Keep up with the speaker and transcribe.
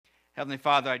Heavenly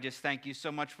Father, I just thank you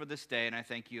so much for this day, and I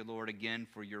thank you, Lord, again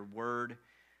for your word,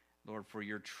 Lord, for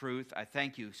your truth. I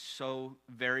thank you so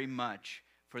very much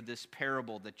for this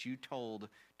parable that you told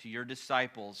to your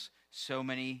disciples so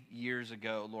many years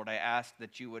ago. Lord, I ask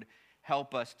that you would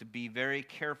help us to be very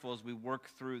careful as we work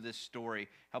through this story.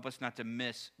 Help us not to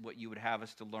miss what you would have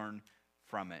us to learn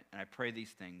from it. And I pray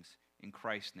these things in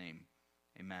Christ's name.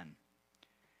 Amen.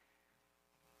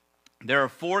 There are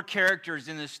 4 characters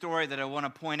in this story that I want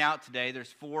to point out today.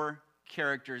 There's 4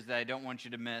 characters that I don't want you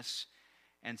to miss.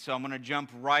 And so I'm going to jump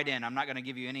right in. I'm not going to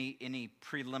give you any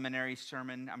preliminary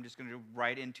sermon. I'm just going to go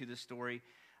right into the story.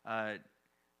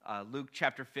 Luke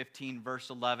chapter 15, verse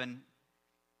 11.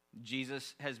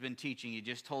 Jesus has been teaching. He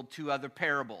just told 2 other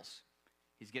parables.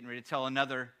 He's getting ready to tell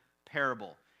another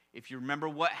parable. If you remember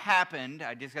what happened,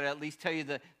 I just got to at least tell you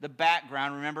the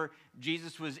background. Remember,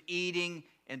 Jesus was eating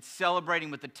and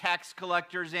celebrating with the tax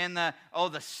collectors and the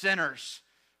sinners,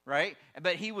 right?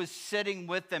 But he was sitting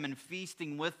with them and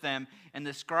feasting with them, and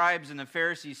the scribes and the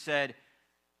Pharisees said,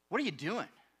 "What are you doing?"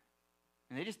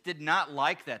 And they just did not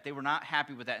like that. They were not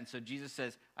happy with that. And so Jesus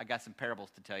says, "I got some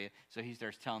parables to tell you." So he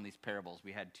starts telling these parables.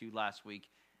 We had 2 last week,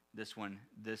 this one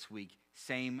this week.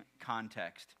 Same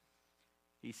context.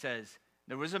 He says,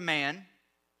 there was a man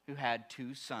who had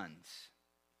 2 sons.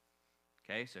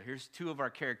 Okay, so here's 2 of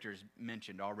our characters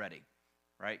mentioned already,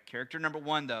 right? Character number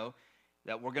 1, though,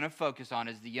 that we're going to focus on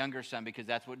is the younger son, because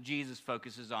that's what Jesus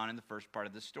focuses on in the first part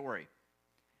of the story.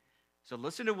 So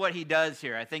listen to what he does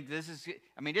here. I think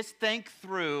just think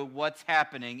through what's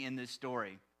happening in this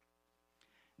story.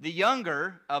 The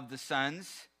younger of the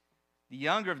sons, the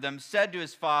younger of them, said to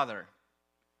his father,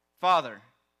 "Father,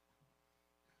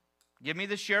 give me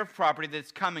the share of property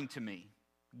that's coming to me.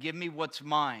 Give me what's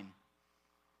mine."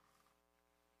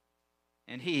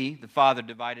 And he, the father,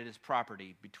 divided his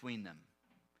property between them.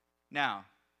 Now,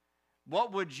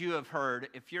 what would you have heard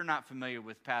if you're not familiar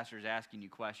with pastors asking you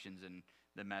questions in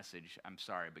the message? I'm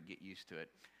sorry, but get used to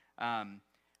it.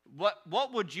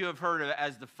 What would you have heard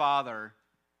as the father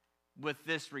with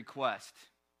this request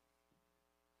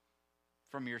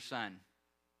from your son?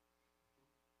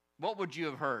 What would you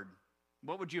have heard?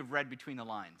 What would you have read between the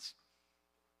lines?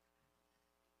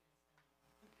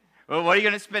 Well, what are you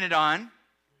going to spend it on?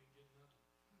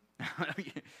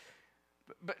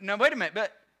 But no, wait a minute.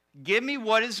 But give me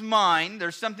what is mine.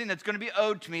 There's something that's going to be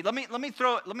owed to me. Let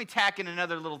me tack in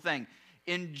another little thing.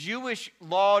 In Jewish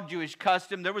law, Jewish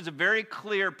custom, there was a very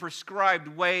clear prescribed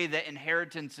way that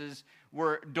inheritances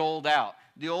were doled out.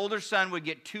 The older son would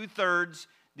get 2/3.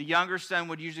 The younger son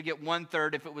would usually get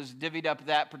 1/3 if it was divvied up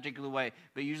that particular way.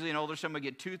 But usually an older son would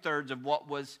get 2/3 of what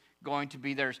was going to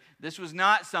be theirs. This was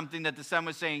not something that the son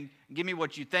was saying, "Give me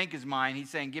what you think is mine." He's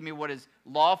saying, "Give me what is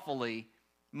lawfully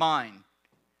mine."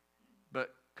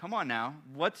 But come on now,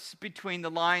 what's between the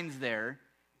lines there?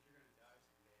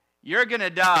 You're going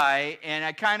to die, and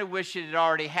I kind of wish it had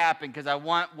already happened because I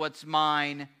want what's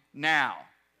mine now.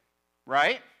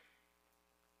 Right?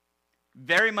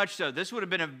 Very much so. This would have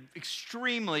been an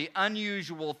extremely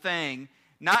unusual thing,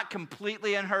 not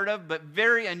completely unheard of, but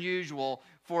very unusual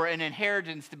for an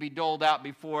inheritance to be doled out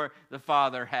before the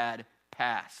father had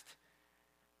passed.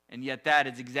 And yet that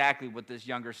is exactly what this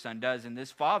younger son does, and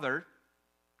this father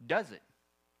does it.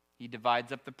 He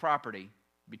divides up the property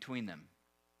between them.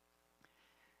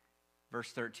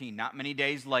 Verse 13, not many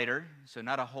days later, so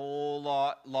not a whole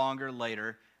lot longer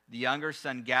later, the younger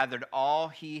son gathered all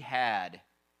he had,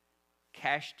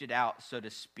 cashed it out, so to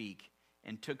speak,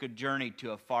 and took a journey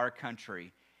to a far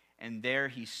country. And there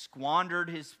he squandered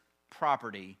his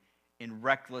property in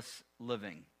reckless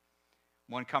living.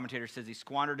 One commentator says he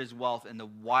squandered his wealth in the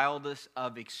wildest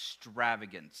of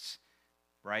extravagance.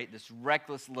 Right? This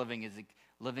reckless living is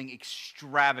living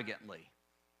extravagantly.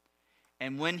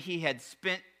 And when he had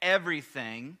spent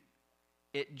everything,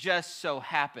 it just so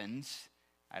happens,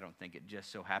 I don't think it just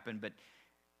so happened, but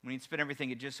when he'd spent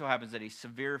everything, it just so happens that a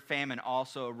severe famine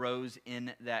also arose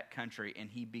in that country, and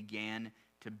he began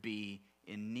to be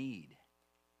in need.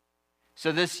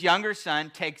 So this younger son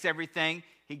takes everything,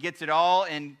 he gets it all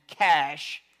in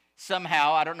cash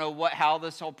somehow. I don't know how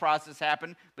this whole process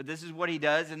happened, but this is what he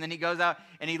does, and then he goes out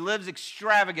and he lives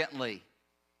extravagantly,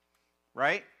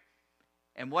 right?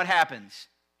 And what happens?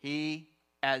 He,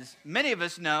 as many of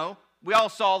us know, we all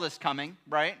saw this coming,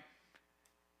 right?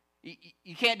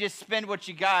 You can't just spend what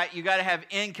you got. You got to have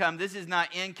income. This is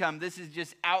not income. This is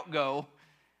just outgo.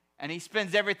 And he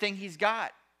spends everything he's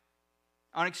got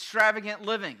on extravagant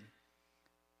living.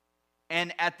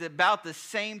 And at about the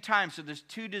same time, so there's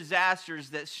 2 disasters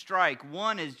that strike.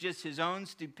 One is just his own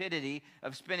stupidity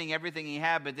of spending everything he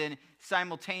had, but then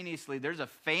simultaneously there's a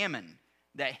famine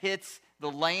that hits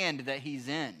the land that he's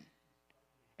in.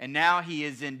 And now he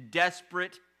is in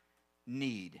desperate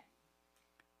need.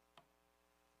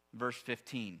 Verse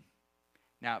 15.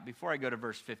 Now, before I go to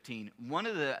verse 15, one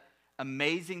of the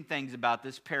amazing things about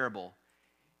this parable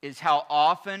is how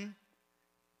often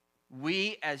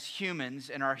we as humans,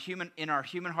 in our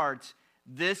human hearts,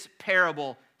 this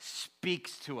parable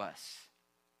speaks to us.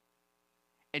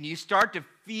 And you start to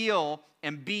feel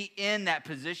and be in that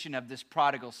position of this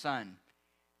prodigal son.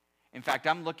 In fact,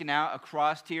 I'm looking out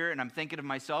across here and I'm thinking of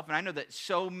myself, and I know that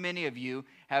so many of you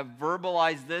have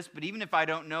verbalized this, but even if I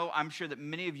don't know, I'm sure that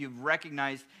many of you have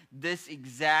recognized this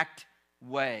exact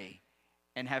way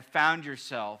and have found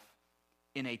yourself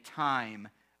in a time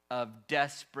of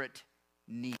desperate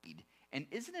need. And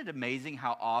isn't it amazing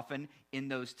how often in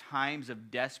those times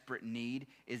of desperate need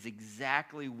is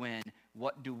exactly when,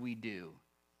 what do?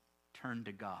 Turn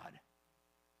to God.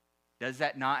 Does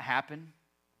that not happen?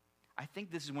 I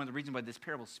think this is one of the reasons why this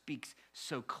parable speaks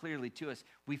so clearly to us.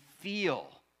 We feel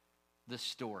the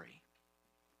story.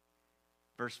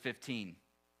 Verse 15.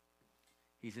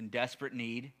 He's in desperate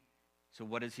need. So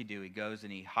what does he do? He goes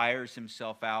and he hires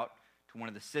himself out to one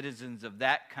of the citizens of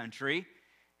that country.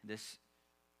 This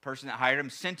person that hired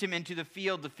him sent him into the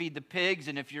field to feed the pigs.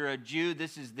 And if you're a Jew,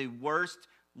 this is the worst,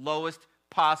 lowest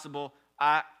possible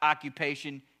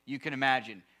occupation you can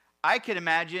imagine. I can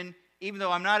imagine, even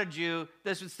though I'm not a Jew,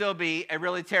 this would still be a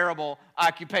really terrible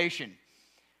occupation,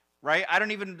 right? I don't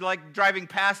even like driving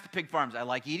past the pig farms. I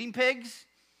like eating pigs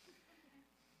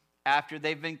after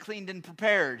they've been cleaned and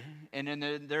prepared, and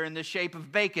they're in the shape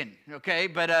of bacon, okay?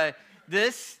 But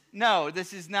this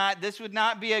would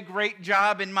not be a great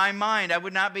job in my mind. I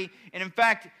would not be, and in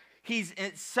fact, he's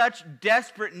in such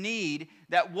desperate need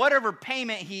that whatever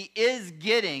payment he is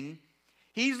getting,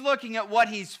 he's looking at what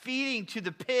he's feeding to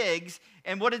the pigs,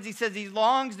 and what does he says? He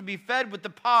longs to be fed with the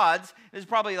pods. This is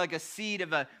probably like a seed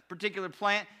of a particular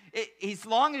plant. He's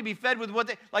longing to be fed with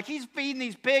like he's feeding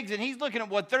these pigs, and he's looking at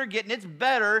what they're getting. It's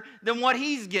better than what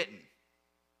he's getting.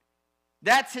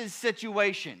 That's his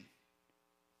situation.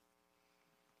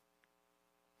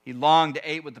 He longed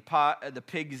to eat what the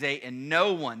pigs ate, and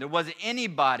there wasn't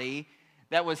anybody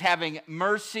that was having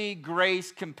mercy,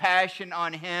 grace, compassion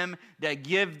on him, that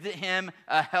give him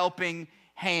a helping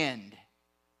hand.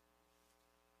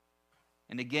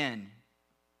 And again,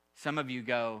 some of you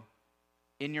go,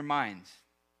 in your minds,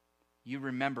 you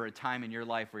remember a time in your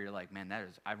life where you're like, man,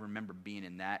 I remember being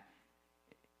in that.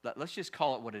 Let's just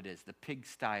call it what it is, the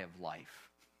pigsty of life,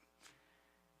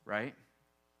 right?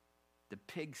 The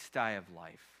pigsty of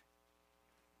life.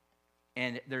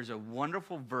 And there's a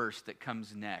wonderful verse that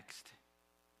comes next.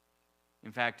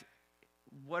 In fact,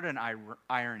 what an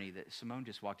irony that Simone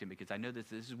just walked in, because I know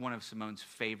this is one of Simone's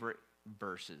favorite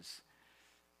verses.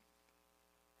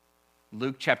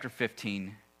 Luke chapter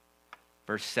 15,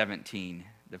 verse 17,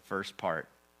 the first part.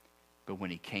 But when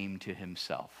he came to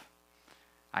himself.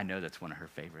 I know that's one of her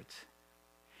favorites.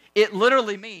 It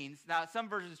literally means, now some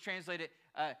versions translate it,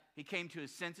 he came to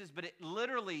his senses, but it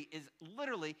literally is,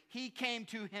 he came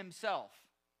to himself.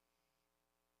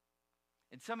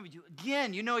 And some of you,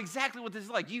 again, you know exactly what this is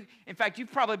like. In fact,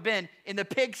 you've probably been in the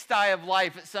pigsty of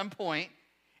life at some point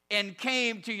and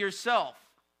came to yourself.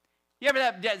 You ever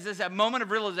have that moment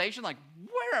of realization, like,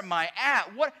 where am I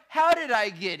at? How did I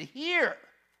get here?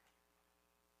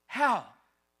 How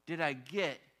did I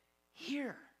get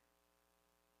here?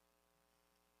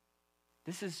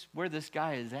 This is where this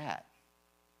guy is at.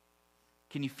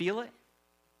 Can you feel it?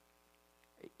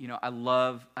 You know, I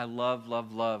love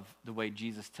the way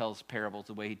Jesus tells parables,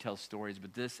 the way he tells stories.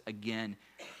 But this, again,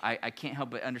 I can't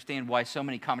help but understand why so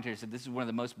many commentators said this is one of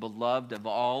the most beloved of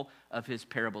all of his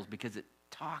parables, because it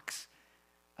talks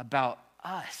about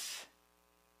us.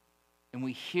 And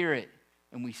we hear it,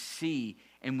 and we see,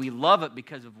 and we love it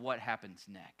because of what happens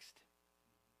next.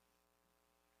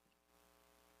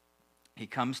 He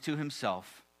comes to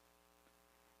himself,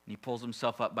 and he pulls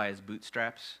himself up by his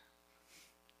bootstraps.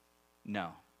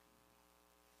 No.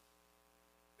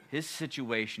 His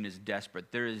situation is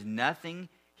desperate. There is nothing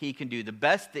he can do. The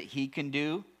best that he can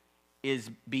do is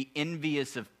be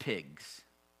envious of pigs.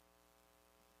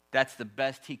 That's the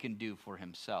best he can do for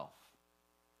himself.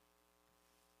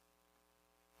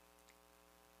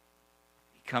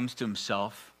 He comes to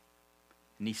himself,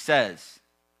 and he says,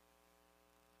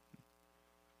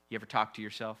 you ever talk to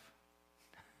yourself?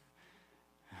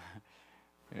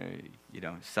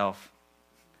 Self.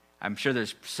 I'm sure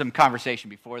there's some conversation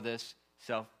before this.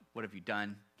 Self, what have you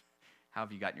done? How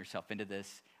have you gotten yourself into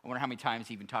this? I wonder how many times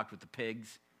he even talked with the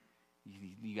pigs.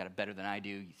 You got it better than I do,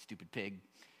 you stupid pig.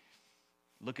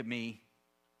 Look at me.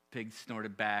 Pig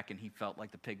snorted back, and he felt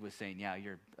like the pig was saying, yeah,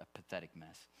 you're a pathetic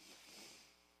mess.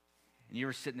 And you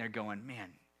were sitting there going, man,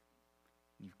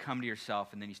 You come to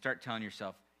yourself, and then you start telling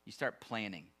yourself, you start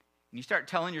planning. And you start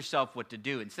telling yourself what to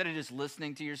do. Instead of just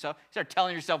listening to yourself, you start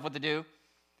telling yourself what to do.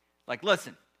 Like,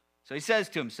 listen. So he says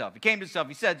to himself, he came to himself,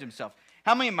 he said to himself,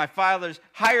 how many of my father's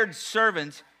hired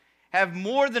servants have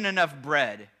more than enough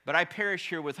bread, but I perish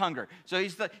here with hunger? So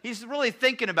he's really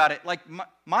thinking about it. Like,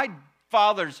 my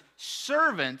father's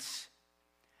servants,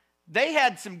 they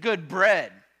had some good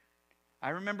bread. I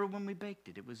remember when we baked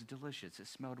it. It was delicious. It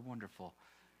smelled wonderful.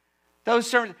 Those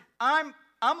servants, I'm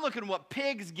looking at what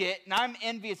pigs get, and I'm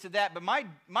envious of that, but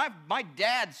my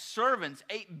dad's servants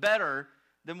ate better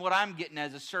than what I'm getting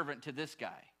as a servant to this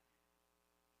guy.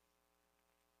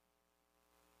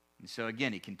 And so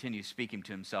again, he continues speaking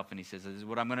to himself, and he says, this is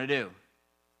what I'm going to do.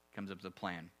 Comes up with a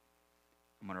plan.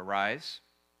 I'm going to rise.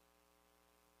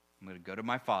 I'm going to go to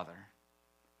my father,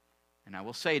 and I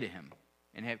will say to him,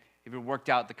 and have you ever worked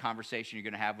out the conversation you're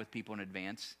going to have with people in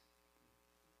advance?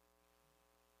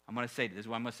 I'm going to say, this is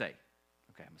what I'm going to say.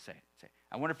 Okay, I'm going to say it.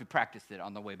 I wonder if he practiced it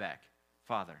on the way back.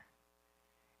 Father.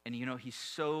 And you know, he's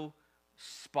so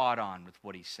spot on with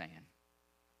what he's saying.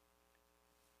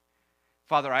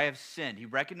 Father, I have sinned. He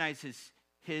recognizes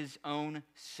his own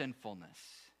sinfulness.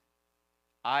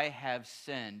 I have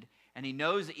sinned. And he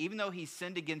knows that even though he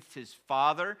sinned against his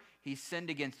father, he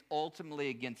sinned ultimately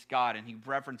against God. And he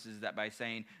references that by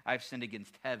saying, I've sinned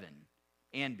against heaven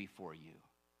and before you.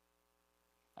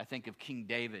 I think of King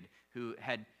David, who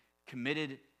had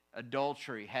committed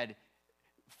adultery, had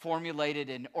formulated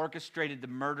and orchestrated the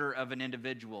murder of an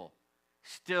individual.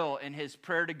 Still, in his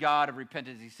prayer to God of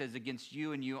repentance, he says, against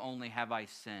you and you only have I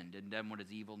sinned and done what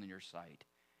is evil in your sight.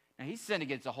 Now, he sinned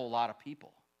against a whole lot of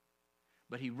people.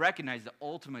 But he recognized that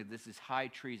ultimately this is high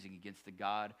treason against the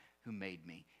God who made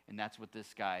me. And that's what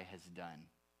this guy has done.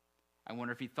 I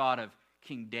wonder if he thought of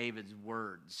King David's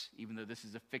words, even though this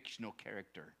is a fictional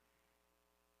character.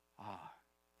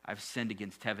 I've sinned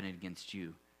against heaven and against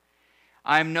you.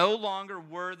 I'm no longer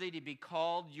worthy to be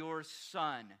called your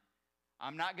son.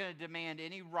 I'm not going to demand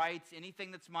any rights,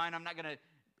 anything that's mine. I'm not going to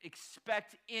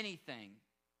expect anything.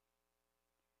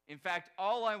 In fact,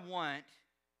 all I want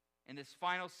in this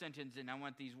final sentence, and I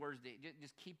want these words,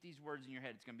 just keep these words in your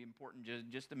head. It's going to be important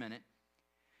just a minute.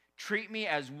 Treat me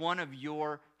as one of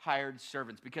your hired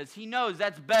servants, because he knows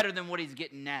that's better than what he's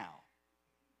getting now.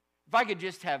 If I could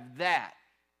just have that,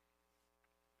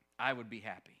 I would be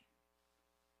happy.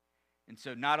 And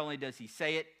so not only does he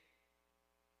say it,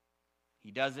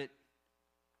 he does it.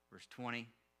 Verse 20,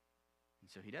 and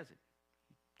so he does it.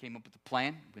 He came up with a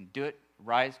plan. He's going to do it.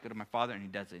 Rise, go to my father, and he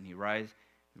does it. And he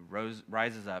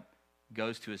rises up,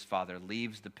 goes to his father,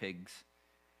 leaves the pigs,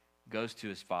 goes to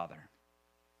his father.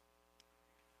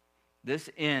 This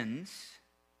ends,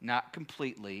 not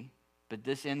completely, but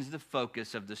this ends the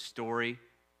focus of the story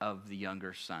of the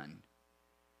younger son.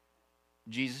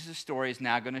 Jesus' story is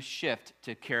now going to shift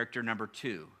to character number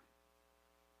 2.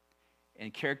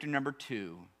 And character number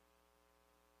 2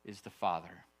 is the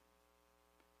Father.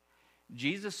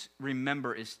 Jesus,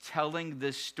 remember, is telling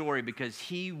this story because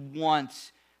he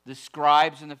wants the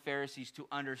scribes and the Pharisees to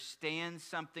understand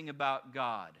something about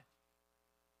God.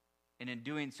 And in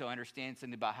doing so, understand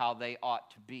something about how they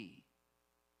ought to be.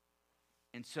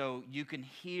 And so you can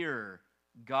hear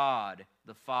God,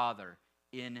 the Father,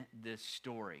 in this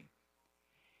story.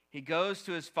 He goes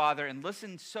to his father and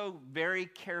listens so very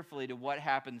carefully to what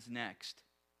happens next.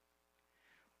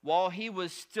 While he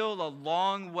was still a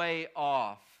long way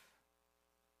off,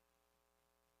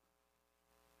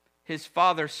 his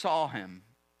father saw him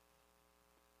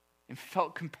and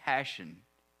felt compassion.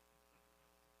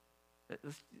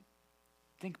 Let's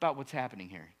think about what's happening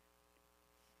here.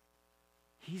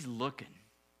 He's looking,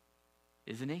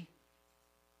 isn't he?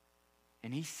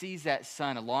 And he sees that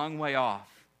son a long way off.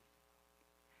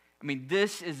 I mean,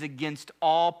 this is against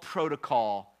all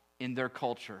protocol in their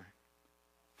culture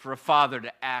for a father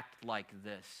to act like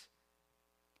this.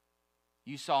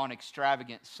 You saw an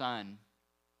extravagant son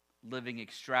living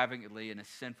extravagantly in a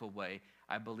sinful way.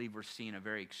 I believe we're seeing a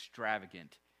very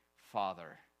extravagant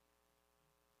father.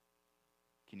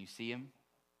 Can you see him?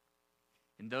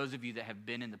 And those of you that have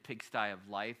been in the pigsty of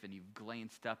life and you've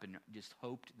glanced up and just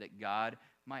hoped that God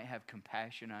might have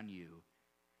compassion on you,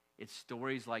 it's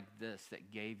stories like this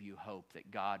that gave you hope that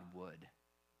God would.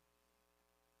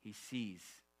 He sees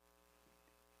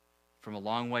from a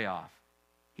long way off.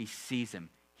 He sees him.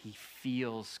 He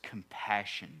feels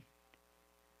compassion.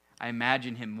 I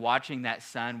imagine him watching that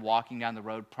son walking down the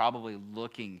road, probably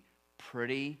looking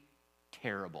pretty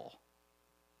terrible.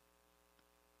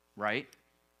 Right?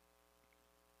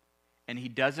 And he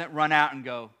doesn't run out and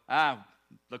go,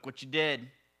 look what you did.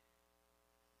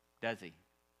 Does he?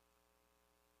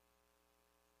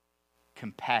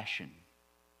 Compassion.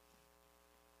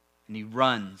 And he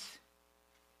runs.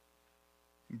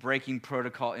 Breaking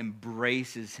protocol,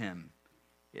 embraces him.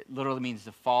 It literally means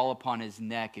to fall upon his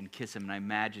neck and kiss him. And I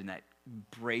imagine that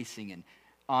embracing and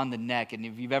on the neck. And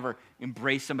if you've ever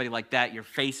embraced somebody like that,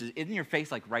 isn't your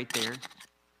face like right there?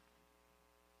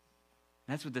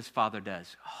 That's what this father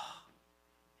does. Oh,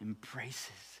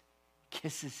 embraces,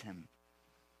 kisses him.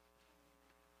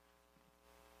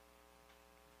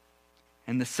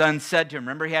 And the son said to him,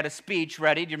 remember he had a speech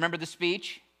ready. Do you remember the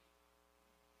speech?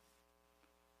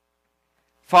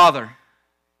 Father,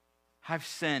 I've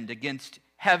sinned against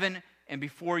heaven and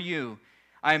before you.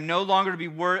 I am no longer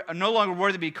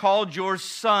worthy to be called your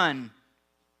son.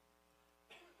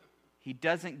 He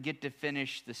doesn't get to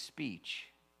finish the speech.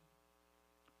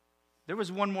 There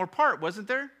was one more part, wasn't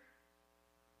there?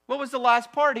 What was the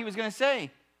last part he was going to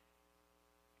say?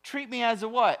 Treat me as a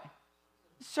what?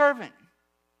 Servant.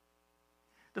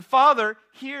 The father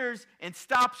hears and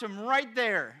stops him right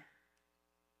there.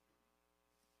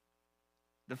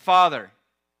 The father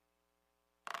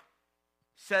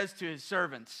says to his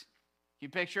servants, you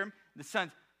picture him? The son,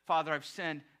 Father, I've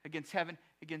sinned against heaven,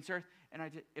 against earth,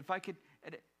 and if I could,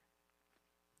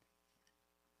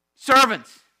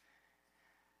 servants,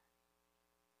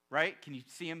 right? Can you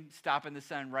see him stopping the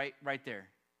son right there?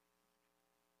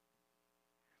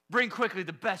 Bring quickly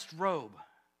the best robe,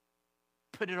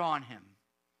 put it on him.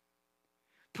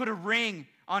 Put a ring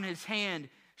on his hand,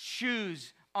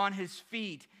 shoes on his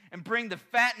feet, and bring the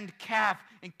fattened calf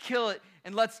and kill it,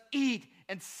 and let's eat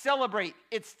and celebrate.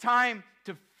 It's time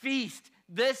to feast.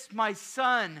 This, my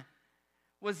son,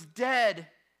 was dead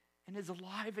and is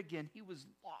alive again. He was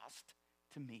lost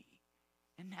to me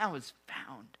and now is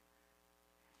found.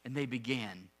 And they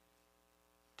began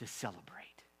to celebrate.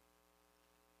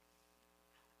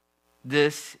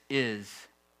 This is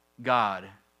God,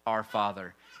 our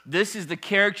Father. This is the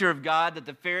character of God that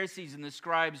the Pharisees and the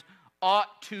scribes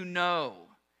ought to know.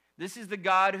 This is the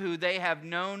God who they have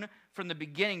known from the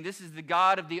beginning. This is the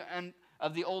God of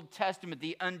the Old Testament,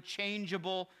 the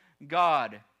unchangeable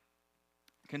God.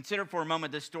 Consider for a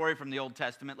moment this story from the Old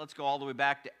Testament. Let's go all the way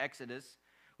back to Exodus.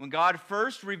 When God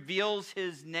first reveals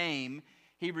his name,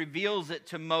 he reveals it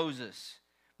to Moses.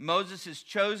 Moses is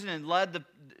chosen to lead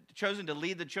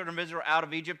the children of Israel out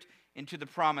of Egypt into the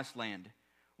promised land.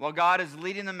 While God is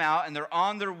leading them out and they're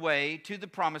on their way to the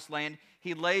promised land,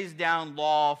 he lays down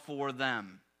law for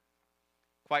them.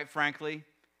 Quite frankly,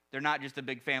 they're not just a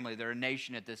big family. They're a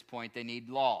nation at this point. They need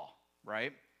law,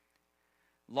 right?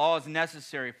 Law is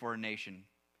necessary for a nation.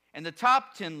 And the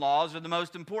top 10 laws are the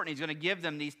most important. He's going to give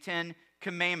them these 10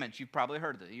 commandments. You've probably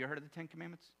heard of them. You heard of the 10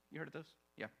 commandments? You heard of those?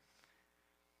 Yeah.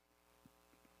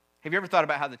 Have you ever thought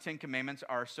about how the 10 commandments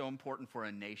are so important for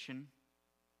a nation?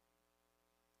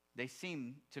 They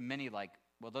seem to many like,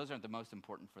 well, those aren't the most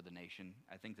important for the nation.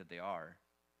 I think that they are.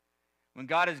 When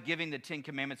God is giving the 10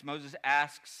 commandments, Moses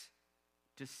asks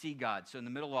to see God. So in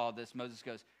the middle of all this, Moses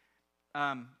goes,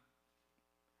 I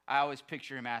always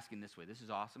picture him asking this way. This is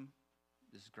awesome.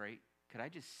 This is great. Could I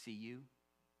just see you?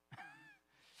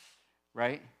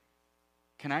 Right?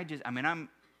 Can I just,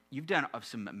 you've done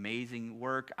some amazing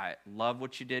work. I love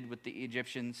what you did with the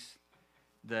Egyptians.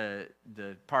 The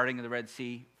parting of the Red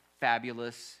Sea,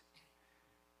 fabulous.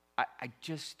 I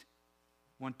just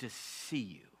want to see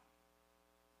you.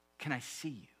 Can I see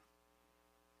you?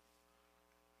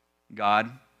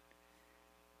 God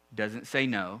doesn't say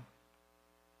no.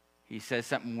 He says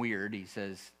something weird. He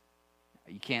says,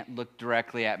 you can't look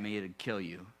directly at me, it'd kill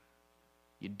you.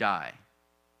 You'd die.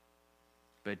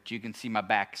 But you can see my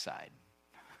backside.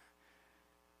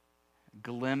 A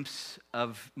glimpse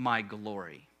of my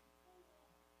glory.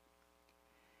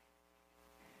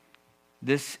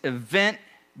 This event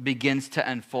begins to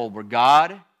unfold where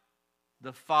God,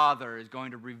 the Father, is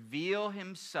going to reveal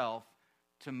himself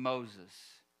to Moses.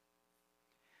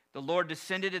 The Lord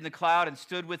descended in the cloud and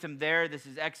stood with him there. This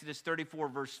is Exodus 34,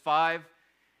 verse 5.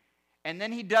 And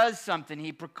then he does something.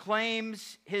 He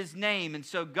proclaims his name. And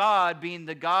so God, being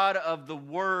the God of the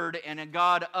Word and a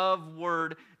God of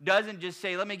Word, doesn't just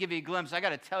say, let me give you a glimpse. I got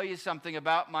to tell you something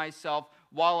about myself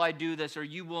while I do this, or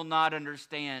you will not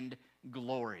understand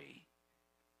glory.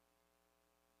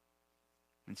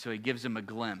 And so he gives him a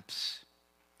glimpse.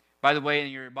 By the way,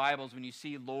 in your Bibles, when you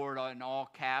see Lord in all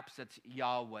caps, that's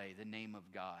Yahweh, the name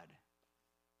of God.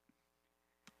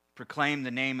 Proclaim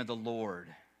the name of the Lord,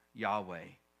 Yahweh.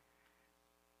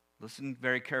 Listen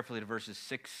very carefully to verses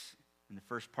 6 and the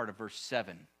first part of verse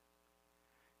 7.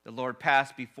 The Lord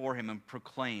passed before him and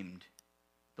proclaimed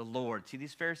the Lord. See,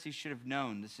 these Pharisees should have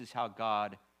known this is how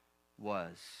God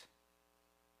was.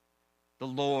 The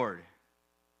Lord,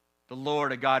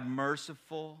 a God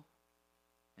merciful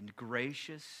and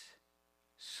gracious,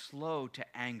 slow to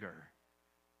anger,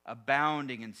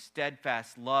 abounding in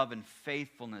steadfast love and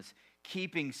faithfulness,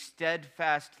 keeping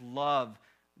steadfast love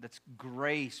that's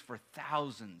grace for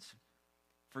thousands,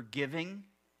 forgiving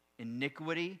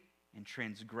iniquity and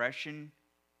transgression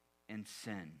and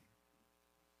sin.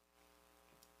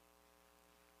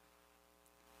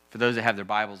 For those that have their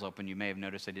Bibles open, you may have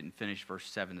noticed I didn't finish verse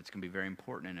 7. That's going to be very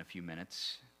important in a few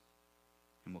minutes.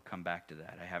 And we'll come back to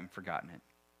that. I haven't forgotten it.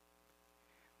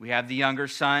 We have the younger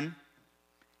son,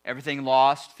 everything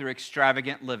lost through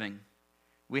extravagant living.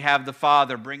 We have the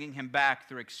father bringing him back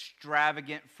through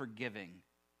extravagant forgiving.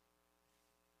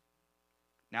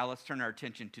 Now let's turn our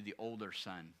attention to the older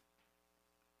son.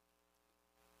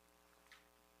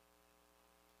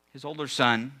 His older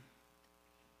son,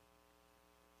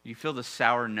 you feel the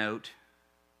sour note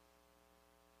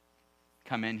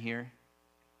come in here?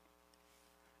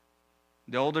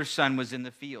 The older son was in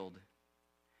the field.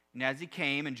 And as he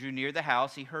came and drew near the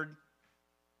house, he heard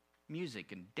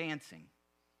music and dancing.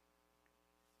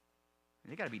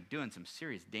 They got to be doing some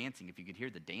serious dancing if you could hear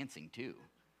the dancing too,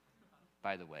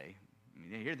 by the way. I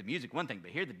mean, they hear the music, one thing,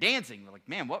 but hear the dancing. They're like,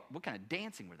 man, what kind of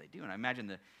dancing were they doing? I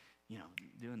imagine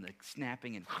doing the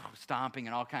snapping and stomping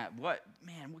and all kind of, what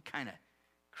kind of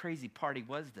crazy party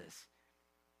was this?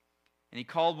 And he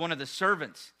called one of the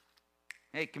servants.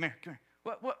 Hey, come here.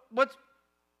 What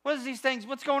is these things?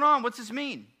 What's going on? What's this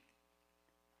mean?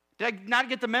 Did I not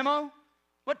get the memo?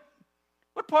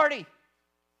 What party?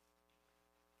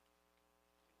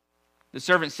 The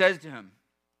servant says to him,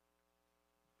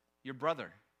 your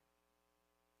brother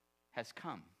has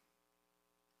come,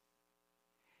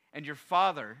 and your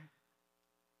father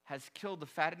has killed the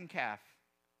fattened calf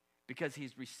because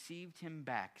he's received him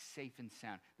back safe and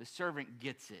sound. The servant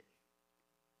gets it.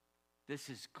 This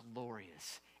is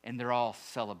glorious, and they're all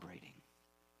celebrating.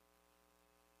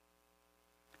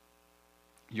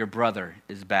 Your brother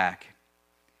is back.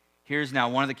 Here's now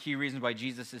one of the key reasons why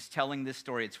Jesus is telling this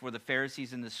story. It's for the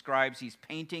Pharisees and the scribes. He's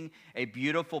painting a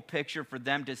beautiful picture for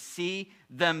them to see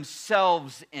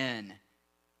themselves in.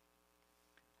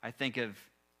 I think of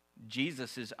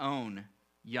Jesus' own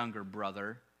younger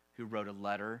brother who wrote a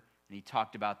letter, and he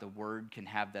talked about the word can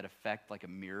have that effect like a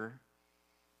mirror.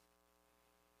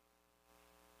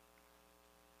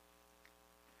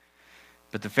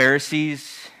 But the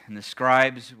Pharisees and the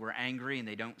scribes were angry, and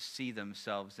they don't see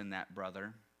themselves in that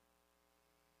brother.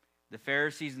 The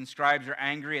Pharisees and scribes are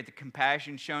angry at the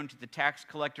compassion shown to the tax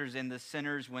collectors and the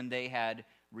sinners when they had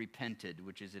repented,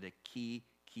 which is a key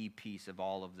piece of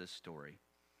all of this story.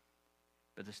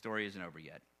 But the story isn't over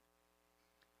yet.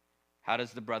 How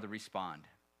does the brother respond?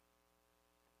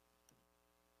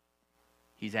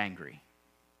 He's angry.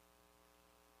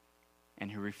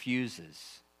 And he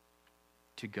refuses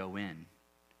to go in.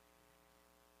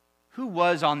 Who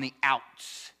was on the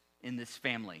outs in this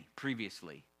family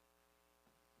previously?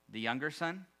 The younger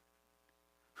son?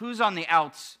 Who's on the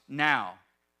outs now?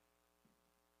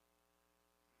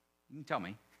 You can tell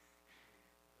me.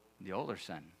 The older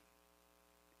son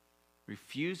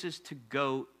refuses to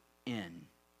go in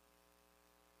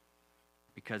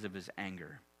because of his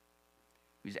anger.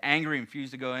 He's angry and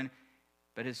refused to go in,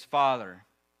 but his father,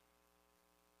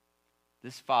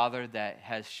 this father that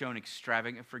has shown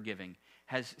extravagant forgiving,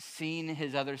 has seen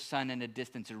his other son in a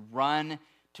distance and run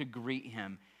to greet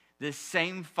him. This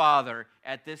same father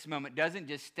at this moment doesn't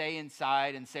just stay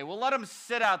inside and say, well, let him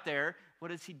sit out there. What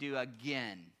does he do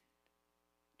again?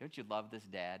 Don't you love this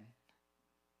dad?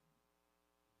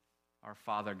 Our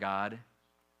Father God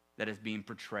that is being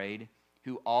portrayed,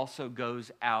 who also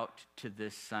goes out to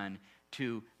this son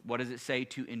to, what does it say?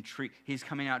 To entreat. He's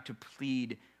coming out to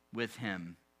plead with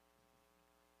him.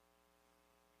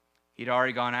 He'd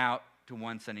already gone out to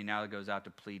one son. He now goes out to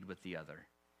plead with the other.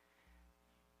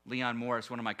 Leon Morris,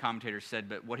 one of my commentators, said,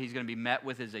 but what he's going to be met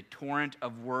with is a torrent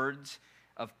of words,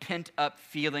 of pent-up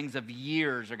feelings of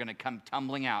years are going to come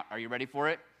tumbling out. Are you ready for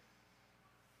it?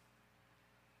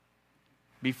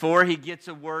 Before he gets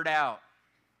a word out,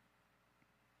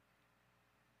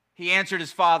 he answered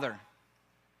his father,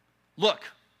 look,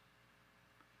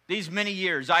 these many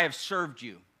years I have served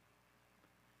you.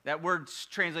 That word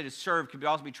translated served could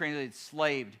also be translated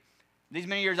slaved. These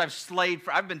many years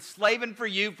I've been slaving for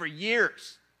you for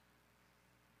years.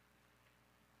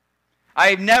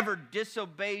 I have never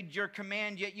disobeyed your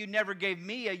command, yet you never gave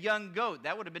me a young goat.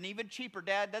 That would have been even cheaper,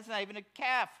 Dad. That's not even a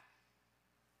calf.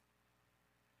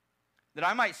 That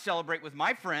I might celebrate with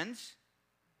my friends.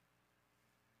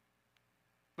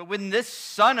 But when this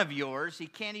son of yours, he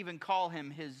can't even call him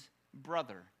his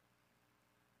brother.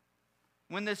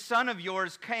 When this son of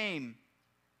yours came,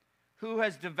 who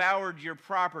has devoured your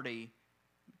property?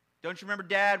 Don't you remember,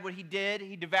 Dad, what he did?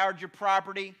 He devoured your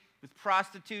property with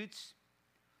prostitutes.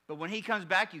 But when he comes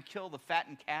back, you kill the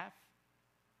fattened calf.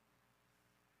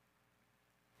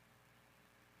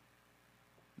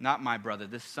 Not my brother,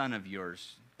 this son of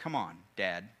yours. Come on,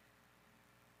 Dad.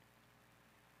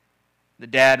 The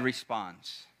dad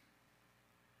responds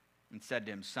and said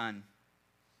to him, Son,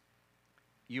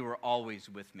 you are always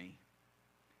with me.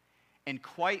 And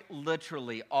quite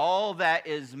literally, all that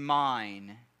is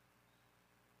mine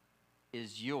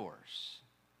is yours.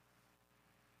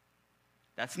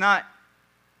 That's not,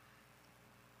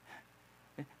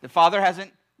 the father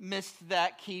hasn't missed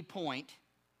that key point,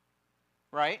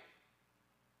 right?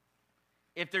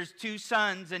 If there's 2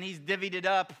 sons and he's divvied it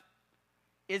up,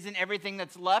 isn't everything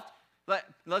that's left?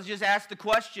 Let's just ask the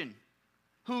question,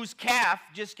 whose calf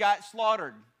just got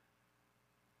slaughtered?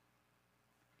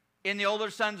 In the older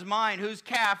son's mind, whose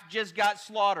calf just got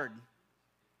slaughtered?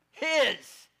 His.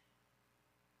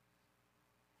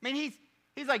 I mean,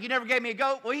 he's like, you never gave me a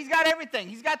goat. Well, he's got everything.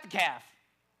 He's got the calf.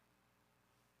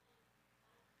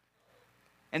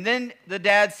 And then the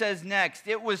dad says next,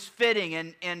 it was fitting,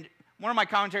 and one of my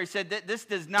commentaries said that this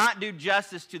does not do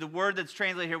justice to the word that's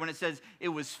translated here when it says it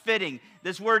was fitting.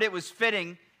 This word, it was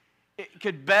fitting, it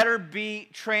could better be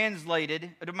translated.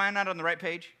 Am I not on the right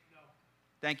page? No.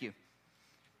 Thank you.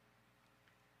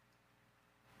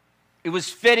 It was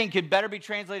fitting, could better be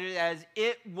translated as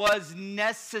it was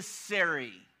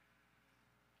necessary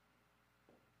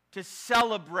to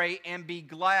celebrate and be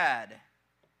glad.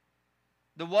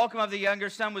 The welcome of the younger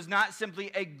son was not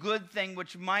simply a good thing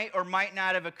which might or might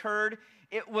not have occurred.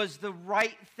 It was the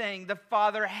right thing. The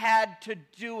father had to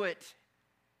do it.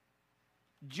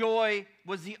 Joy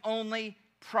was the only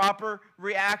proper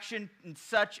reaction in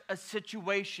such a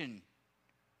situation,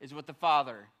 is what the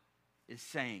father is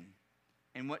saying.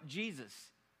 And what Jesus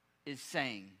is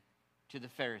saying to the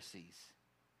Pharisees.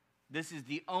 This is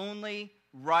the only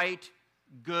right,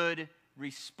 good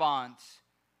response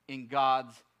in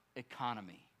God's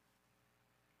economy.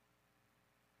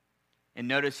 And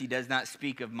notice he does not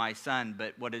speak of my son,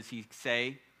 but what does he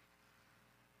say?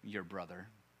 Your brother.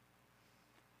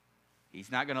 He's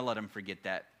not going to let him forget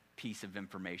that piece of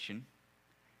information.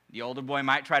 The older boy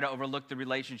might try to overlook the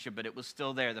relationship, but it was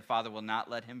still there. The father will not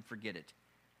let him forget it.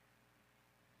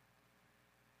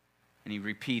 And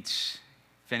he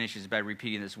finishes by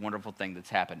repeating this wonderful thing that's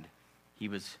happened. He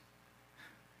was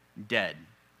dead,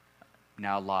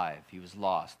 now alive. He was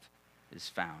lost, is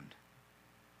found.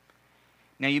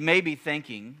 Now you may be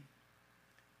thinking,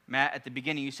 Matt, at the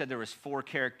beginning you said there was 4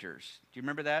 characters. Do you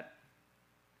remember that?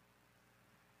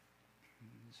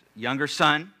 Younger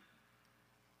son,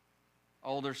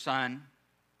 older son,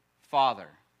 father.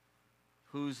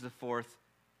 Who's the 4th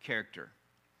character?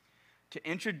 To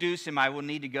introduce him, I will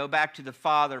need to go back to the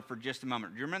father for just a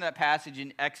moment. Do you remember that passage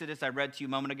in Exodus I read to you a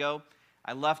moment ago?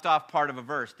 I left off part of a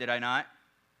verse, did I not?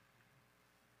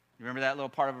 You remember that little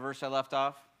part of a verse I left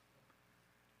off?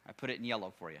 I put it in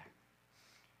yellow for you.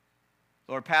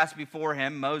 Lord passed before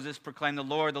him. Moses proclaimed the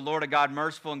Lord a God,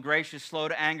 merciful and gracious, slow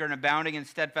to anger and abounding in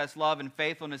steadfast love and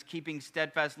faithfulness, keeping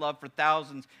steadfast love for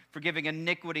thousands, forgiving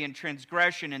iniquity and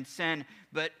transgression and sin.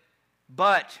 But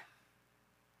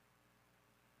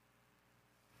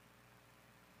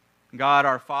God,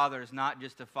 our Father, is not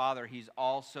just a father, he's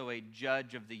also a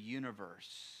judge of the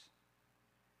universe.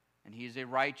 And he is a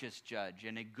righteous judge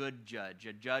and a good judge,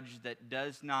 a judge that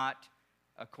does not,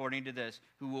 according to this,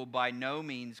 who will by no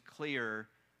means clear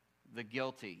the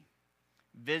guilty,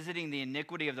 visiting the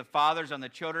iniquity of the fathers on the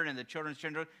children and the children's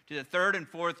children to the 3rd and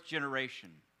 4th generation.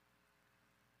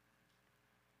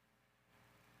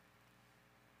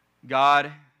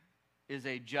 God is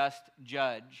a just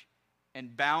judge,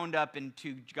 and bound up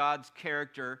into God's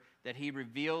character that he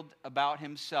revealed about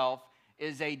himself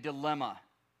is a dilemma.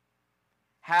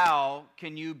 How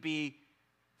can you be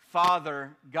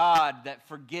Father God that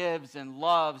forgives and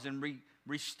loves and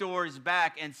restores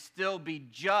back and still be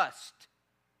just?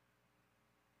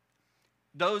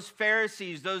 Those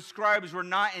Pharisees, those scribes were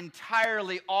not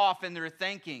entirely off in their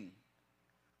thinking.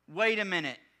 Wait a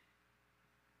minute.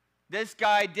 This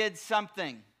guy did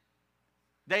something.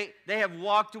 They have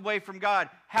walked away from God.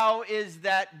 How is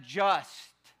that just?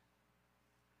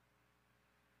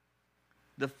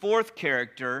 The 4th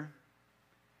character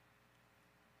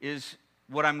is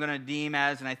what I'm going to deem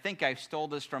as, and I think I stole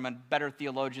this from a better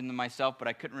theologian than myself, but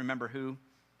I couldn't remember who.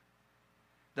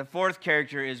 The 4th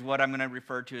character is what I'm going to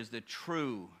refer to as the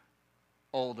true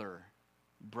older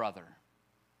brother.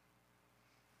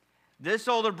 This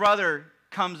older brother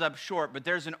comes up short, but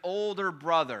there's an older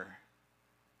brother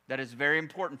that is very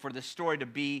important for this story to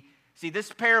be. See, this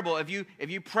parable, if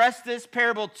you press this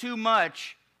parable too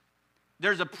much,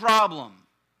 There's a problem.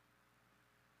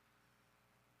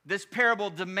 This parable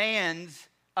demands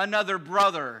another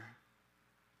brother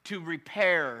to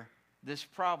repair this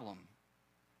problem.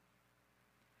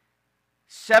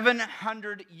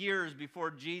 700 years before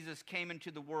Jesus came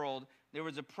into the world, there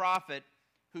was a prophet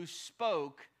who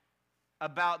spoke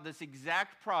about this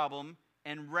exact problem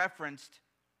and referenced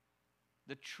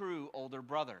the true older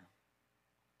brother.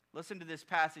 Listen to this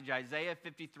passage, Isaiah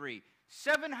 53.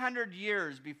 700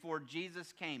 years before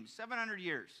Jesus came. 700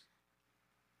 years.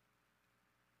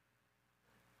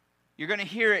 You're going to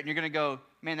hear it and you're going to go,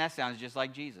 man, that sounds just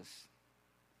like Jesus.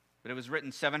 But it was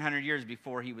written 700 years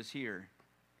before he was here.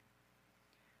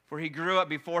 For he grew up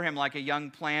before him like a young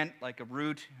plant, like a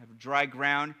root of dry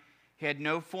ground. He had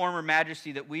no form or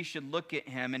majesty that we should look at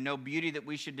him, and no beauty that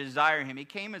we should desire him. He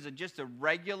came as just a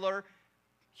regular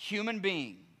human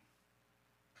being.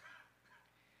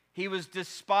 He was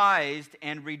despised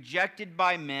and rejected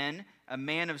by men, a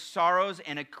man of sorrows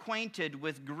and acquainted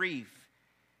with grief,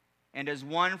 and as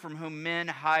one from whom men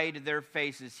hide their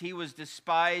faces. He was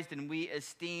despised, and we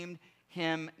esteemed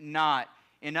him not.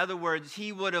 In other words,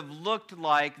 he would have looked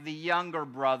like the younger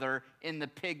brother in the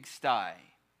pigsty.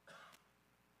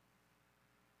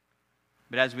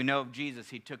 But as we know of Jesus,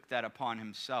 he took that upon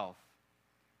himself.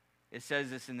 It says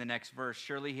this in the next verse.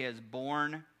 Surely he has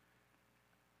borne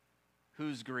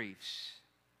whose griefs?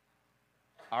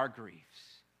 Our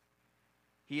griefs.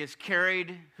 He has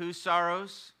carried whose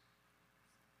sorrows?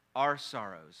 Our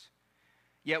sorrows.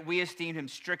 Yet we esteemed him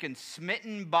stricken,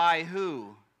 smitten by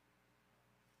who?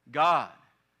 God,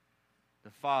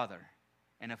 the Father,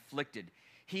 and afflicted.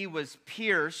 He was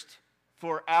pierced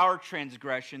for our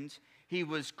transgressions. He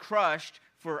was crushed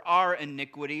for our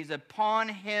iniquities. Upon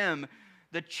him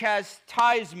the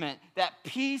chastisement, that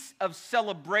piece of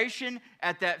celebration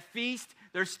at that feast,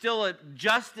 there's still a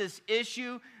justice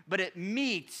issue, but it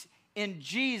meets in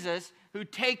Jesus, who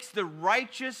takes the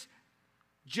righteous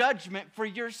judgment for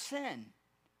your sin.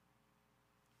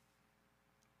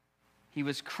 He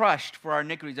was crushed for our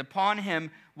iniquities. Upon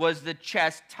him was the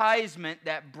chastisement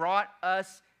that brought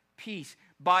us peace.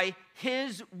 By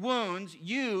his wounds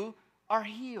you are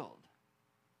healed.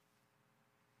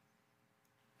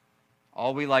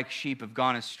 All we like sheep have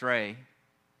gone astray.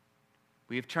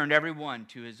 We have turned every one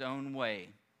to his own way.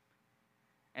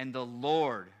 And the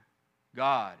Lord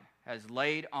God has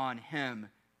laid on him,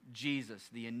 Jesus,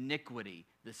 the iniquity,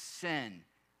 the sin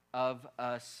of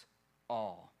us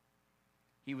all.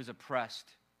 He was oppressed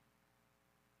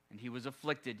and he was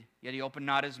afflicted, yet he opened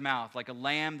not his mouth. Like a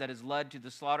lamb that is led to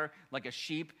the slaughter, like a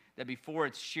sheep that before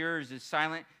its shearers is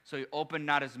silent, so he opened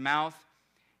not his mouth.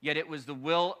 Yet it was the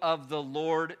will of the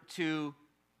Lord to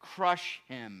crush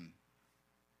him.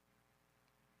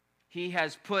 He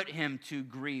has put him to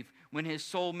grief. When his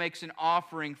soul makes an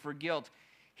offering for guilt,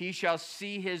 he shall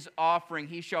see his offering.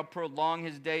 He shall prolong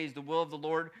his days. The will of the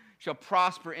Lord shall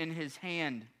prosper in his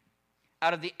hand.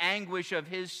 Out of the anguish of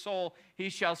his soul he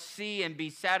shall see and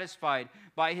be satisfied.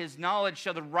 By his knowledge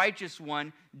shall the righteous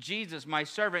one, Jesus, my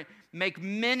servant, make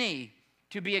many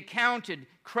to be accounted,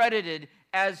 credited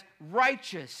as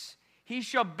righteous. He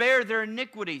shall bear their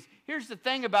iniquities. Here's the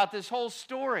thing about this whole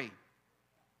story.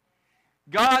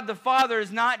 God the Father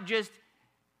is not just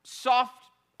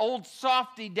old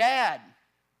softy dad.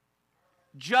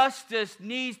 Justice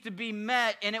needs to be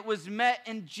met, and it was met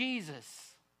in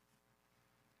Jesus.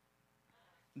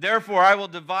 Therefore, I will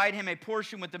divide him a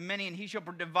portion with the many, and he shall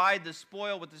divide the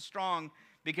spoil with the strong,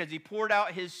 because he poured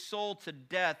out his soul to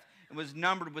death and was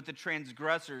numbered with the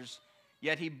transgressors.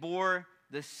 Yet he bore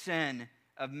the sin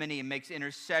of many and makes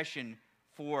intercession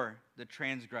for the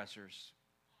transgressors.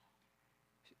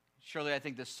 Surely I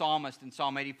think the psalmist in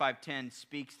Psalm 85:10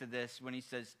 speaks to this when he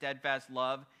says, steadfast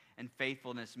love and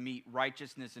faithfulness meet,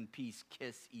 righteousness and peace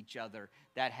kiss each other.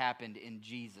 That happened in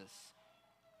Jesus.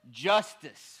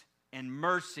 Justice and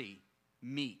mercy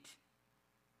meet.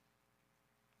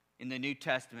 In the New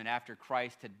Testament, after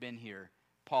Christ had been here,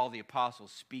 Paul the Apostle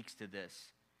speaks to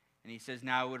this. And he says,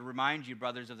 now I would remind you,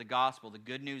 brothers, of the gospel, the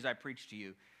good news I preached to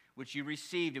you, which you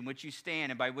received, in which you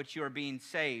stand, and by which you are being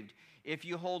saved, if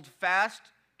you hold fast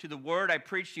to the word I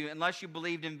preached to you, unless you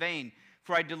believed in vain.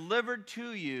 For I delivered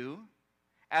to you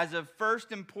as of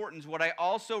first importance what I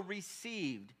also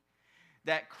received,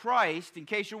 that Christ, in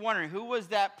case you're wondering, who was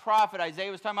that prophet Isaiah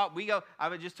was talking about? I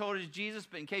was just told it was Jesus,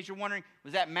 but in case you're wondering,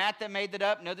 was that Matt that made that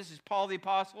up? No, this is Paul the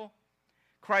Apostle.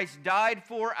 Christ died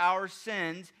for our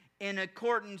sins in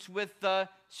accordance with the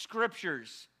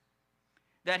Scriptures,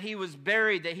 that he was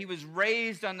buried, that he was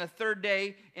raised on the third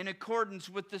day in accordance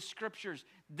with the Scriptures.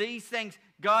 These things,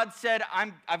 God said,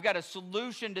 I've got a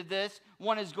solution to this.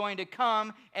 One is going to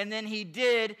come, and then he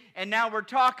did, and now we're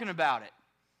talking about it.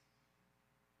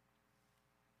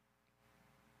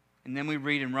 And then we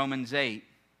read in Romans 8,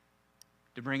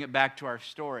 to bring it back to our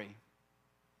story.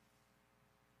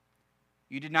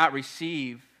 You did not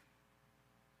receive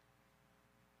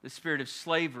the spirit of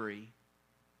slavery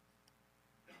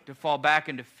to fall back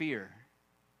into fear.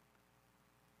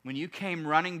 When you came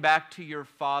running back to your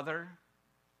father,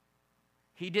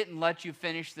 he didn't let you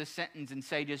finish the sentence and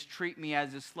say, just treat me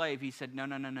as a slave. He said,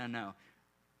 no.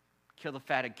 Kill the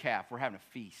fatted calf. We're having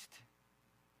a feast.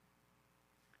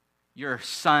 You're a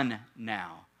son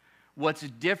now. What's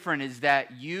different is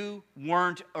that you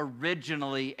weren't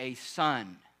originally a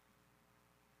son.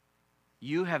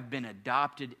 You have been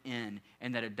adopted in,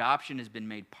 and that adoption has been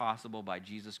made possible by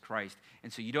Jesus Christ.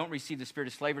 And so you don't receive the spirit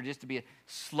of slavery just to be a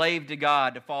slave to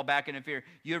God, to fall back into fear.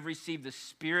 You have received the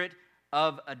spirit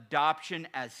of adoption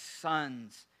as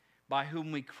sons, by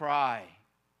whom we cry.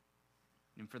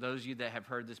 And for those of you that have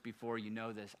heard this before, you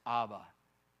know this. Abba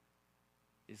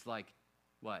is like,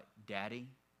 what? Daddy?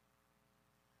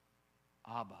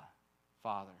 Abba,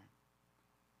 Father.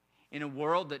 In a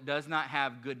world that does not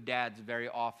have good dads very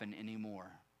often anymore,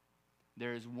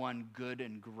 there is one good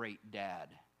and great dad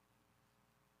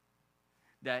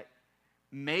that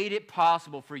made it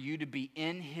possible for you to be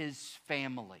in his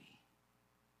family,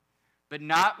 but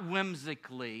not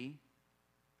whimsically,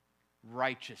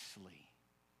 righteously.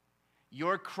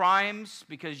 Your crimes,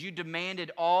 because you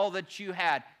demanded all that you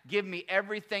had, give me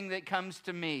everything that comes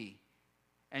to me,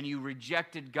 and you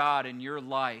rejected God in your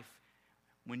life.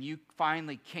 When you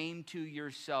finally came to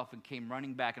yourself and came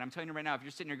running back, and I'm telling you right now, if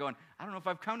you're sitting here going, I don't know if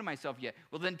I've come to myself yet,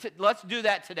 well then let's do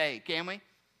that today, can we?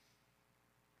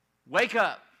 Wake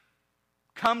up.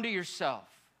 Come to yourself.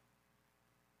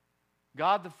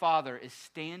 God the Father is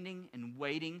standing and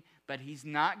waiting, but he's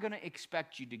not going to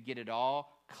expect you to get it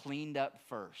all cleaned up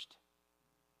first.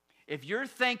 If you're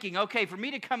thinking, okay, for me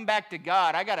to come back to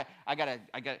God, I got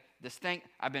this thing,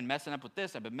 I've been messing up with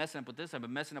this, I've been messing up with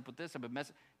this,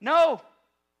 No!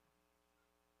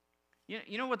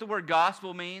 You know what the word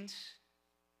gospel means?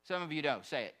 Some of you don't.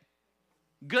 Say it.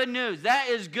 Good news. That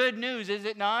is good news, is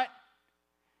it not?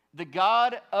 The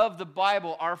God of the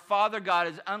Bible, our Father God,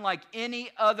 is unlike any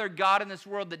other God in this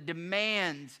world that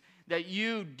demands that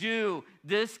you do.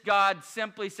 This God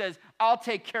simply says, I'll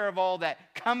take care of all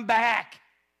that. Come back.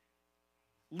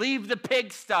 Leave the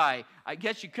pigsty. I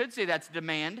guess you could say that's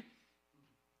demand.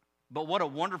 But what a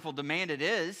wonderful demand it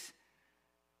is.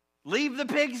 Leave the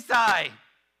pigsty.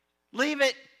 Leave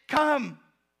it. Come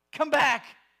back.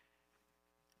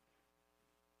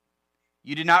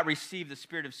 You did not receive the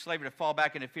spirit of slavery to fall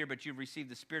back into fear, but you've received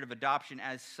the spirit of adoption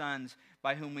as sons,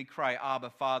 by whom we cry, Abba,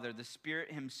 Father. The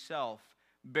Spirit himself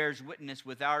bears witness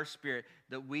with our spirit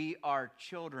that we are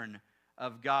children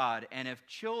of God. And if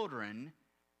children,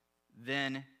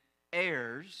 then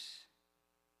heirs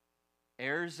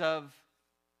of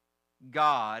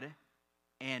God,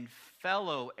 and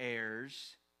fellow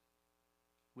heirs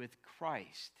with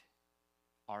Christ,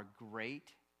 our great,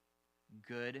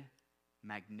 good,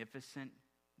 magnificent,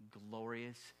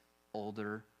 glorious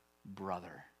older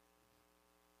brother,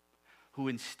 who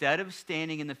instead of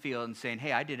standing in the field and saying,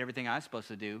 hey, I did everything I was supposed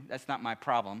to do, that's not my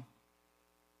problem,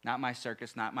 not my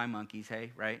circus, not my monkeys,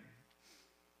 hey, right?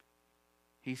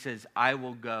 He says, I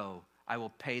will go, I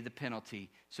will pay the penalty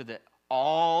so that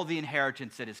all the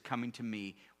inheritance that is coming to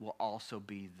me will also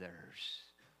be theirs.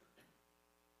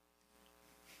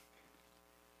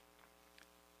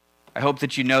 I hope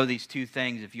that you know these two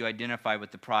things if you identify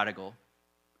with the prodigal.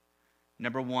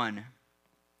 Number one,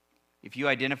 if you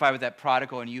identify with that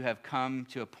prodigal and you have come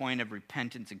to a point of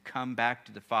repentance and come back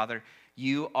to the Father,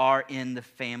 you are in the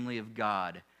family of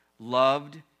God.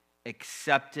 Loved,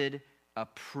 accepted,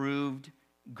 approved,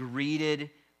 greeted,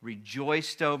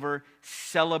 rejoiced over,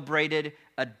 celebrated,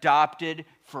 adopted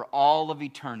for all of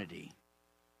eternity.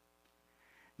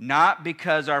 Not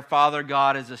because our Father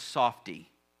God is a softy,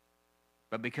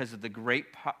 but because of the great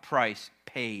price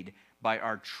paid by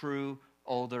our true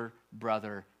older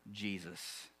brother,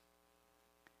 Jesus.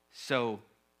 So,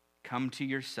 come to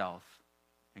yourself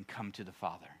and come to the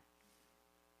Father.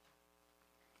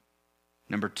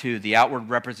 Number two, the outward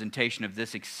representation of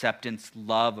this acceptance,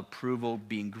 love, approval,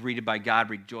 being greeted by God,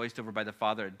 rejoiced over by the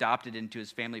Father, adopted into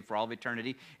his family for all of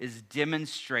eternity, is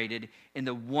demonstrated in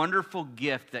the wonderful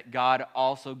gift that God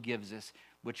also gives us,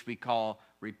 which we call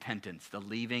repentance, the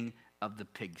leaving of the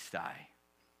pigsty.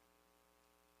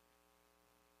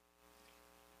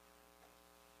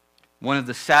 One of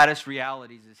the saddest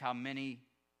realities is how many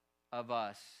of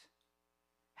us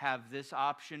have this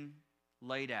option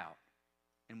laid out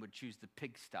and would choose the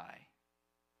pigsty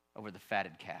over the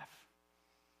fatted calf?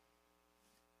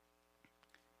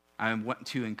 I want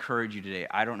to encourage you today.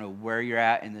 I don't know where you're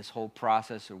at in this whole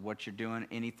process or what you're doing,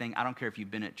 anything. I don't care if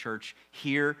you've been at church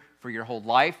here for your whole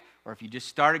life or if you just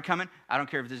started coming. I don't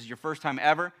care if this is your first time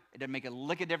ever. It doesn't make a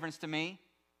lick of difference to me.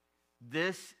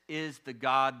 This is the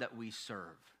God that we serve.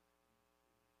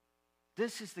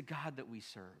 This is the God that we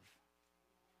serve.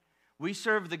 We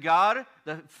serve the God,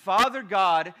 the Father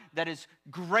God, that is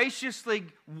graciously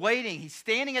waiting. He's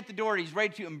standing at the door. He's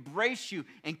ready to embrace you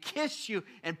and kiss you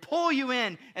and pull you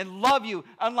in and love you.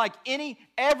 Unlike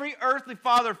every earthly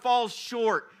father falls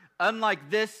short.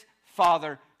 Unlike this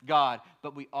Father God.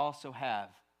 But we also have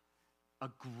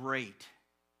a great,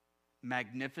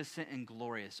 magnificent, and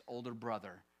glorious older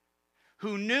brother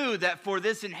who knew that for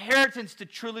this inheritance to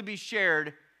truly be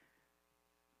shared,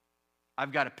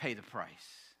 I've got to pay the price.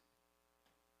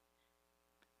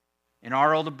 And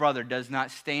our older brother does not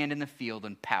stand in the field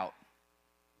and pout.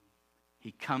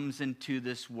 He comes into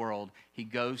this world. He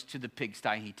goes to the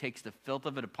pigsty. He takes the filth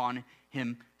of it upon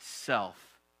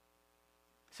himself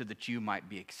so that you might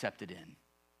be accepted in.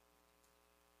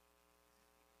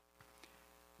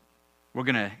 We're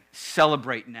going to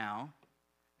celebrate now,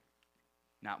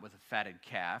 not with a fatted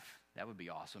calf. That would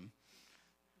be awesome.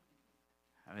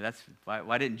 I mean, that's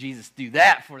why didn't Jesus do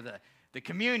that for the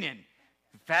communion?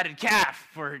 Fatted calf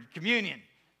for communion.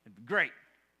 It'd be great.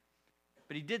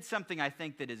 But he did something I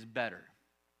think that is better.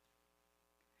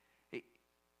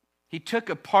 He took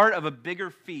a part of a bigger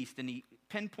feast and he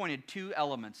pinpointed two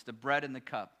elements, the bread and the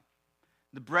cup.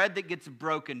 The bread that gets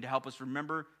broken to help us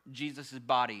remember Jesus'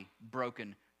 body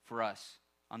broken for us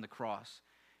on the cross.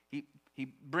 He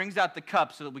brings out the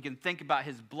cup so that we can think about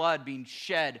his blood being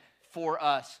shed for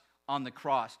us on the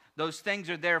cross. Those things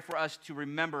are there for us to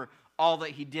remember all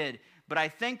that he did. But I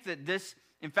think that this,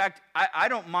 in fact, I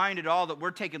don't mind at all that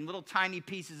we're taking little tiny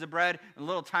pieces of bread and a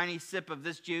little tiny sip of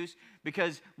this juice,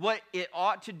 because what it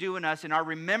ought to do in us, in our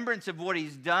remembrance of what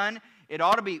he's done, we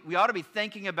ought to be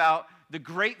thinking about the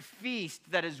great feast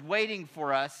that is waiting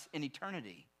for us in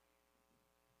eternity.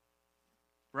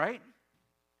 Right?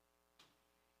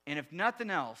 And if nothing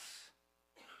else,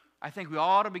 I think we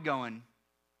ought to be going,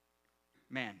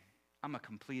 man, I'm a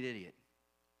complete idiot.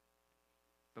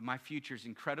 But my future is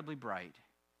incredibly bright.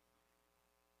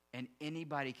 And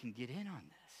anybody can get in on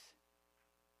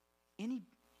this.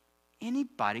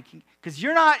 Anybody can. Because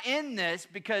you're not in this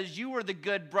because you were the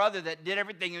good brother that did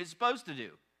everything he was supposed to do.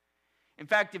 In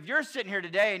fact, if you're sitting here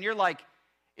today and you're like,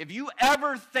 if you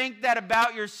ever think that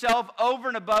about yourself over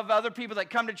and above other people that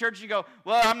come to church, and you go,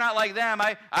 well, I'm not like them.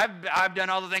 I've done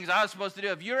all the things I was supposed to do.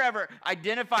 If you're ever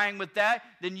identifying with that,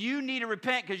 then you need to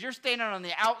repent because you're standing on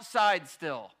the outside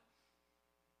still.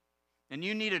 And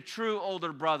you need a true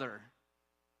older brother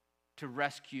to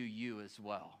rescue you as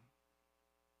well.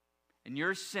 And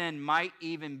your sin might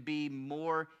even be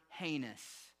more heinous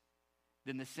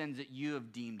than the sins that you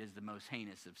have deemed as the most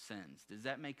heinous of sins. Does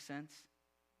that make sense?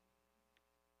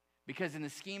 Because in the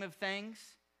scheme of things,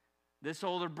 this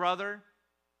older brother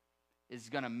is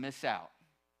going to miss out.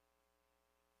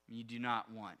 You do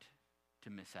not want to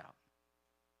miss out.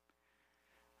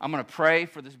 I'm going to pray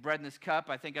for this bread and this cup.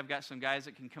 I think I've got some guys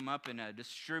that can come up and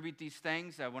distribute these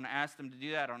things. I want to ask them to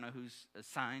do that. I don't know who's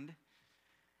assigned.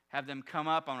 Have them come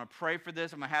up. I'm going to pray for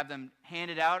this. I'm going to have them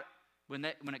hand it out. When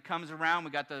it comes around,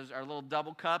 we got our little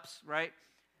double cups, right?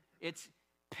 It's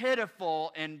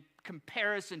pitiful in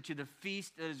comparison to the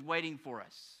feast that is waiting for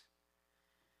us.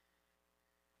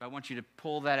 But I want you to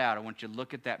pull that out. I want you to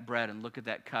look at that bread and look at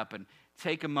that cup and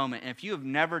take a moment. And if you have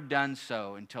never done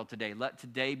so until today, let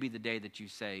today be the day that you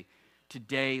say,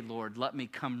 today, Lord, let me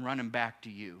come running back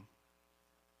to you.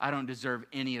 I don't deserve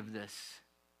any of this.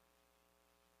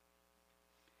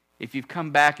 If you've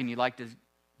come back and you'd like to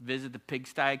visit the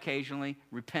pigsty occasionally,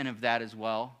 repent of that as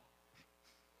well.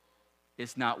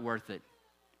 It's not worth it.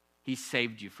 He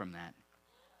saved you from that.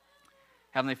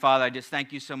 Heavenly Father, I just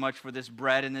thank you so much for this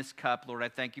bread and this cup. Lord, I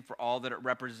thank you for all that it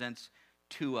represents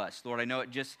to us. Lord, I know it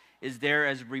just is there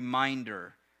as a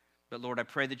reminder. But Lord, I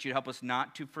pray that you'd help us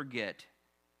not to forget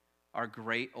our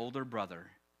great older brother,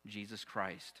 Jesus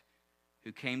Christ,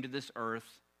 who came to this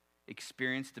earth,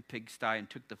 experienced the pigsty, and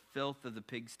took the filth of the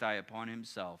pigsty upon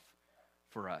himself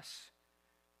for us.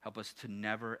 Help us to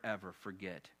never, ever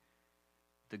forget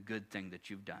the good thing that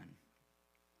you've done.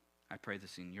 I pray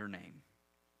this in your name.